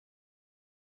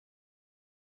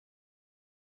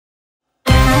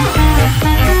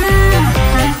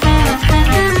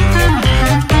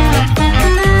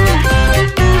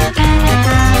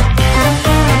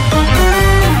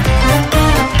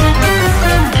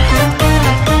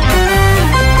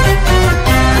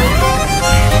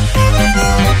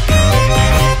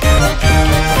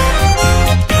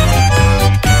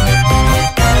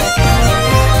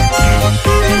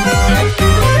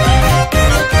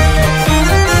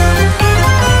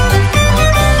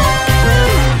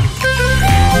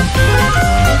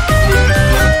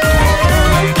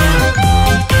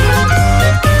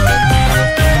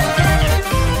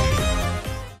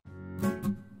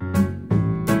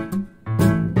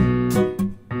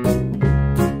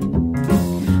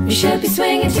We should be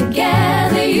swinging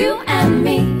together, you and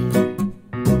me.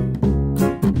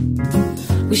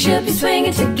 We should be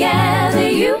swinging together,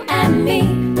 you and me.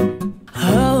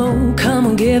 Oh, come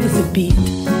on, give us a beat.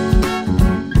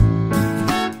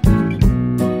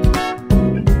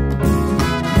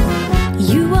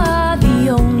 You are the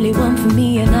only one for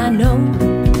me, and I know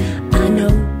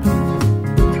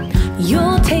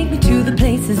you'll take me to the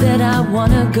places that I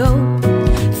wanna go.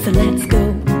 So let's go.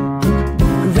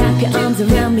 Wrap your arms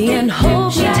around me and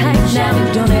hold me tight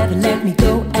now. Don't ever let me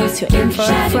go, else you're in for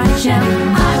a fright now.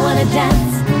 I wanna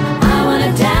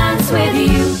dance with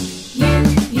you.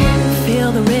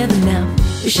 Feel the rhythm now.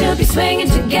 We should be swinging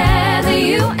together,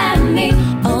 you and me.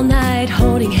 All night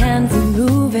holding hands and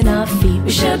moving our feet.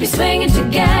 We should be swinging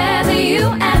together, you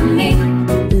and me.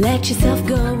 Let yourself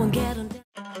go and get on down.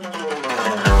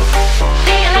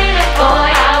 See you later, boy,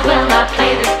 I will not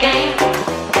play this game.